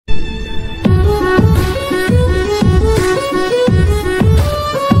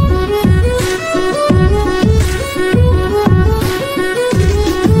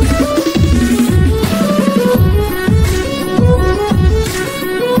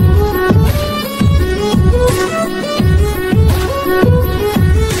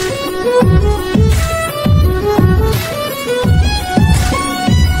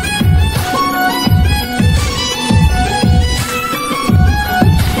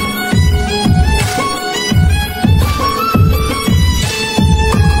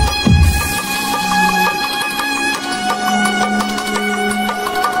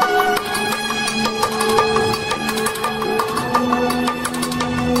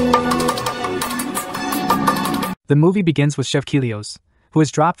The movie begins with Chef Kelios, who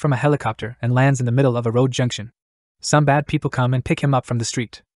is dropped from a helicopter and lands in the middle of a road junction. Some bad people come and pick him up from the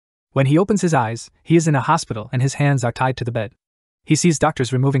street. When he opens his eyes, he is in a hospital and his hands are tied to the bed. He sees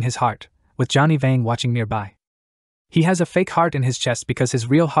doctors removing his heart, with Johnny Vang watching nearby. He has a fake heart in his chest because his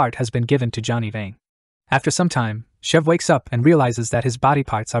real heart has been given to Johnny Vang. After some time, Chev wakes up and realizes that his body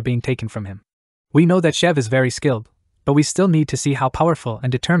parts are being taken from him. We know that Chev is very skilled, but we still need to see how powerful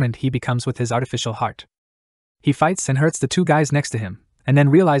and determined he becomes with his artificial heart. He fights and hurts the two guys next to him, and then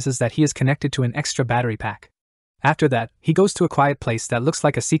realizes that he is connected to an extra battery pack. After that, he goes to a quiet place that looks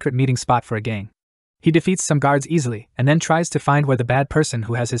like a secret meeting spot for a gang. He defeats some guards easily and then tries to find where the bad person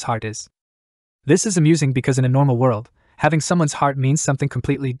who has his heart is. This is amusing because in a normal world, having someone's heart means something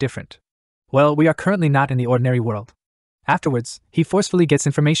completely different. Well, we are currently not in the ordinary world. Afterwards, he forcefully gets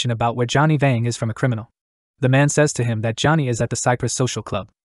information about where Johnny Vang is from a criminal. The man says to him that Johnny is at the Cypress Social Club.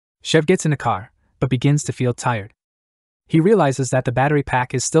 Chev gets in a car, but begins to feel tired. He realizes that the battery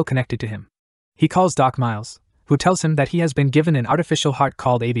pack is still connected to him. He calls Doc Miles, who tells him that he has been given an artificial heart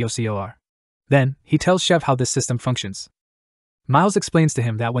called ABOCOR. Then, he tells Chev how this system functions. Miles explains to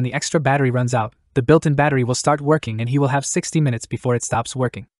him that when the extra battery runs out, the built-in battery will start working and he will have 60 minutes before it stops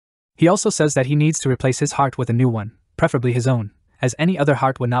working. He also says that he needs to replace his heart with a new one, preferably his own, as any other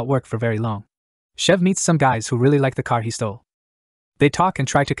heart would not work for very long. Chev meets some guys who really like the car he stole. They talk and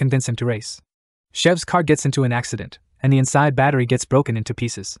try to convince him to race. Chev's car gets into an accident, and the inside battery gets broken into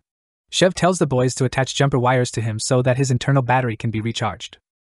pieces. Chev tells the boys to attach jumper wires to him so that his internal battery can be recharged.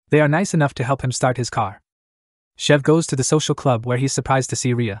 They are nice enough to help him start his car. Chev goes to the social club where he's surprised to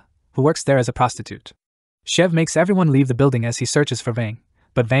see Rhea, who works there as a prostitute. Chev makes everyone leave the building as he searches for Vang,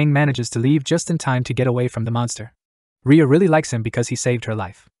 but Vang manages to leave just in time to get away from the monster. Rhea really likes him because he saved her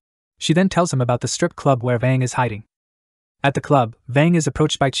life. She then tells him about the strip club where Vang is hiding. At the club, Vang is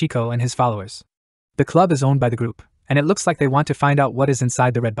approached by Chico and his followers. The club is owned by the group, and it looks like they want to find out what is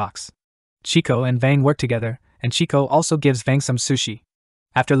inside the red box. Chico and Vang work together, and Chico also gives Vang some sushi.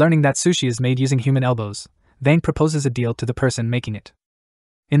 After learning that sushi is made using human elbows, Vang proposes a deal to the person making it.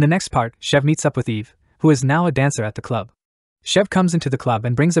 In the next part, Chev meets up with Eve, who is now a dancer at the club. Chev comes into the club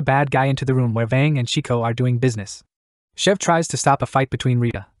and brings a bad guy into the room where Vang and Chico are doing business. Chev tries to stop a fight between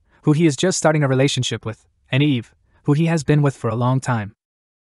Rita, who he is just starting a relationship with, and Eve, who he has been with for a long time.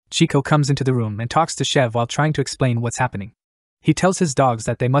 Chico comes into the room and talks to Chev while trying to explain what's happening. He tells his dogs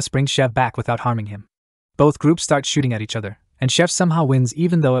that they must bring Chev back without harming him. Both groups start shooting at each other, and Chev somehow wins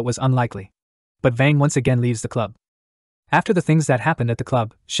even though it was unlikely. But Vang once again leaves the club. After the things that happened at the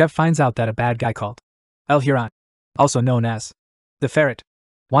club, Chev finds out that a bad guy called El Huron, also known as the Ferret,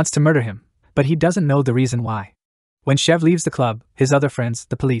 wants to murder him, but he doesn't know the reason why. When Chev leaves the club, his other friends,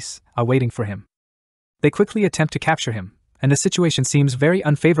 the police, are waiting for him. They quickly attempt to capture him, and the situation seems very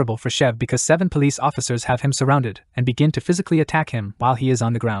unfavorable for Chev because 7 police officers have him surrounded and begin to physically attack him while he is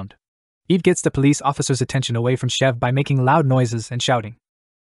on the ground. Eve gets the police officers' attention away from Chev by making loud noises and shouting.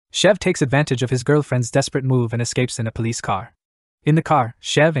 Chev takes advantage of his girlfriend's desperate move and escapes in a police car. In the car,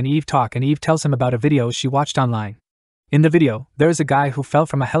 Chev and Eve talk and Eve tells him about a video she watched online. In the video, there is a guy who fell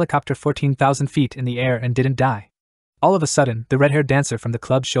from a helicopter 14,000 feet in the air and didn't die. All of a sudden, the red-haired dancer from the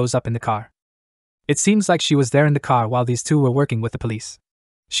club shows up in the car. It seems like she was there in the car while these two were working with the police.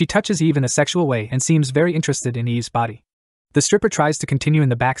 She touches Eve in a sexual way and seems very interested in Eve's body. The stripper tries to continue in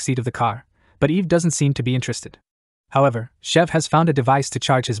the back seat of the car, but Eve doesn't seem to be interested. However, Chev has found a device to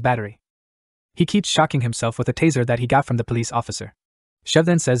charge his battery. He keeps shocking himself with a taser that he got from the police officer. Chev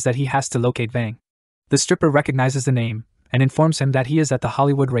then says that he has to locate Vang. The stripper recognizes the name and informs him that he is at the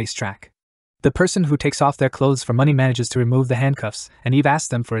Hollywood racetrack. The person who takes off their clothes for money manages to remove the handcuffs, and Eve asks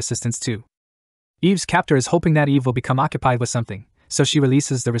them for assistance too. Eve's captor is hoping that Eve will become occupied with something, so she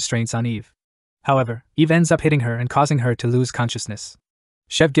releases the restraints on Eve. However, Eve ends up hitting her and causing her to lose consciousness.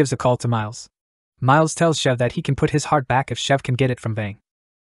 Chev gives a call to Miles. Miles tells Chev that he can put his heart back if Chev can get it from Vang.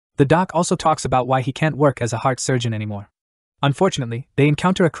 The doc also talks about why he can't work as a heart surgeon anymore. Unfortunately, they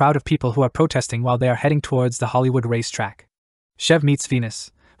encounter a crowd of people who are protesting while they are heading towards the Hollywood racetrack. Chev meets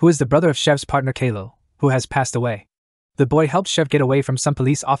Venus, who is the brother of Chev's partner Kalo, who has passed away. The boy helps Chev get away from some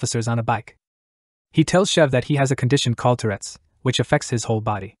police officers on a bike. He tells Chev that he has a condition called Tourette's, which affects his whole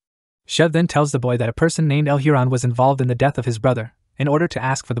body. Chev then tells the boy that a person named El Huron was involved in the death of his brother, in order to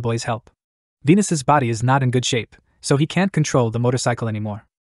ask for the boy's help. Venus's body is not in good shape, so he can't control the motorcycle anymore.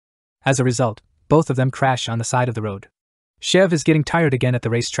 As a result, both of them crash on the side of the road. Chev is getting tired again at the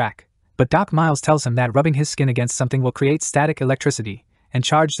racetrack, but Doc Miles tells him that rubbing his skin against something will create static electricity and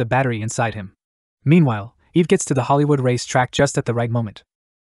charge the battery inside him. Meanwhile, Eve gets to the Hollywood racetrack just at the right moment.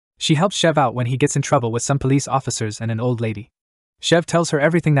 She helps Chev out when he gets in trouble with some police officers and an old lady. Chev tells her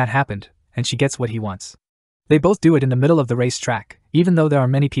everything that happened, and she gets what he wants. They both do it in the middle of the racetrack, even though there are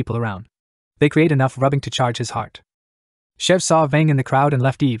many people around. They create enough rubbing to charge his heart. Chev saw Vang in the crowd and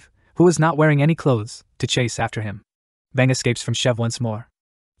left Eve, who was not wearing any clothes, to chase after him. Vang escapes from Chev once more.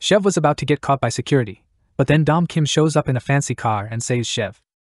 Chev was about to get caught by security, but then Dom Kim shows up in a fancy car and saves Chev.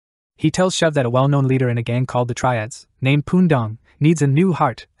 He tells Chev that a well-known leader in a gang called the Triads, named Poon Dong, needs a new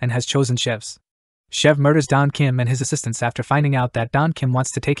heart and has chosen Chev's. Chev murders Don Kim and his assistants after finding out that Don Kim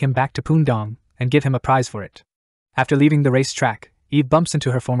wants to take him back to Poon Dong and give him a prize for it. After leaving the racetrack, Eve bumps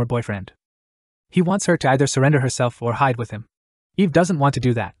into her former boyfriend. He wants her to either surrender herself or hide with him. Eve doesn't want to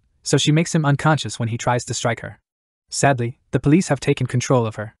do that, so she makes him unconscious when he tries to strike her. Sadly, the police have taken control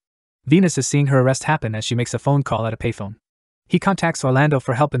of her. Venus is seeing her arrest happen as she makes a phone call at a payphone. He contacts Orlando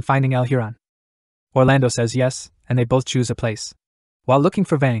for help in finding El Huron. Orlando says yes, and they both choose a place. While looking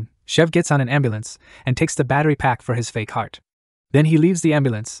for Vang, Chev gets on an ambulance and takes the battery pack for his fake heart. Then he leaves the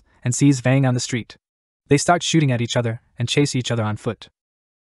ambulance and sees Vang on the street. They start shooting at each other and chase each other on foot.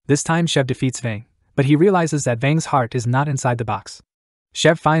 This time Chev defeats Vang, but he realizes that Vang's heart is not inside the box.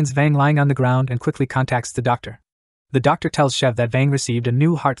 Chev finds Vang lying on the ground and quickly contacts the doctor. The doctor tells Chev that Vang received a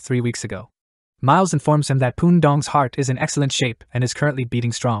new heart 3 weeks ago. Miles informs him that Poon Dong's heart is in excellent shape and is currently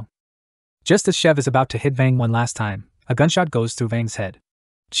beating strong. Just as Chev is about to hit Vang one last time, a gunshot goes through Vang's head.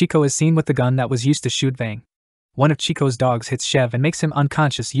 Chico is seen with the gun that was used to shoot Vang. One of Chico's dogs hits Chev and makes him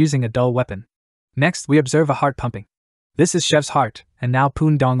unconscious using a dull weapon. Next, we observe a heart pumping. This is Chev's heart, and now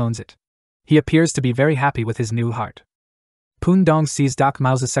Poon Dong owns it. He appears to be very happy with his new heart. Poon Dong sees Doc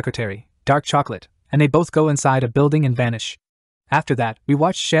Miles' secretary, Dark Chocolate, and they both go inside a building and vanish. After that, we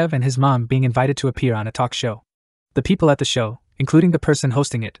watch Chev and his mom being invited to appear on a talk show. The people at the show, including the person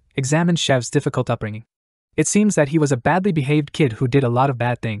hosting it, examine Chev's difficult upbringing. It seems that he was a badly behaved kid who did a lot of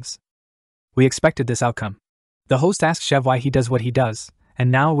bad things. We expected this outcome. The host asks Chev why he does what he does,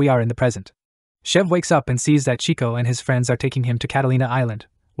 and now we are in the present. Chev wakes up and sees that Chico and his friends are taking him to Catalina Island,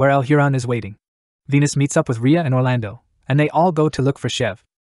 where El Huron is waiting. Venus meets up with Rhea and Orlando, and they all go to look for Chev.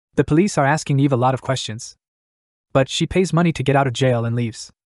 The police are asking Eve a lot of questions, but she pays money to get out of jail and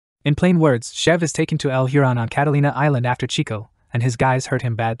leaves. In plain words, Chev is taken to El Huron on Catalina Island after Chico and his guys hurt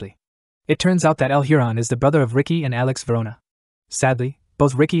him badly. It turns out that El Huron is the brother of Ricky and Alex Verona. Sadly,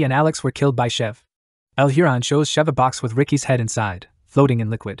 both Ricky and Alex were killed by Chev. El Huron shows Chev a box with Ricky's head inside, floating in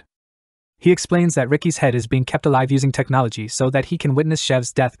liquid. He explains that Ricky's head is being kept alive using technology so that he can witness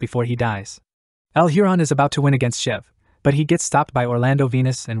Chev's death before he dies. El Huron is about to win against Chev, but he gets stopped by Orlando,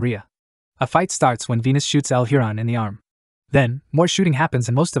 Venus, and Rhea. A fight starts when Venus shoots El Huron in the arm. Then, more shooting happens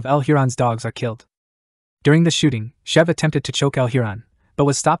and most of El Huron's dogs are killed. During the shooting, Chev attempted to choke El Huron, but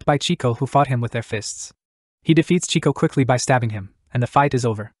was stopped by Chico, who fought him with their fists. He defeats Chico quickly by stabbing him, and the fight is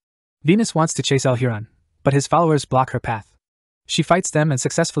over. Venus wants to chase El Huron, but his followers block her path. She fights them and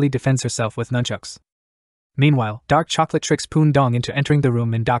successfully defends herself with nunchucks. Meanwhile, Dark Chocolate tricks Poon Dong into entering the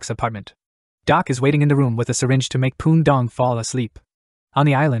room in Doc's apartment. Doc is waiting in the room with a syringe to make Poon Dong fall asleep. On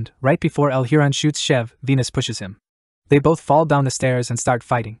the island, right before El Huron shoots Chev, Venus pushes him. They both fall down the stairs and start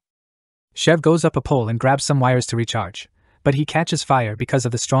fighting. Chev goes up a pole and grabs some wires to recharge, but he catches fire because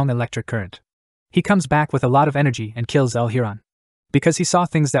of the strong electric current. He comes back with a lot of energy and kills El Huron. Because he saw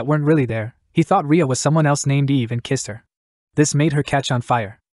things that weren't really there, he thought Rhea was someone else named Eve and kissed her. This made her catch on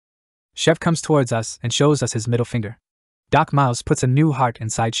fire. Chev comes towards us and shows us his middle finger. Doc Miles puts a new heart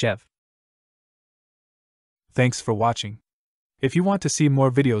inside Chev. Thanks for watching. If you want to see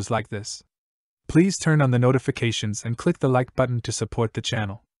more videos like this, please turn on the notifications and click the like button to support the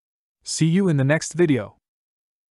channel. See you in the next video.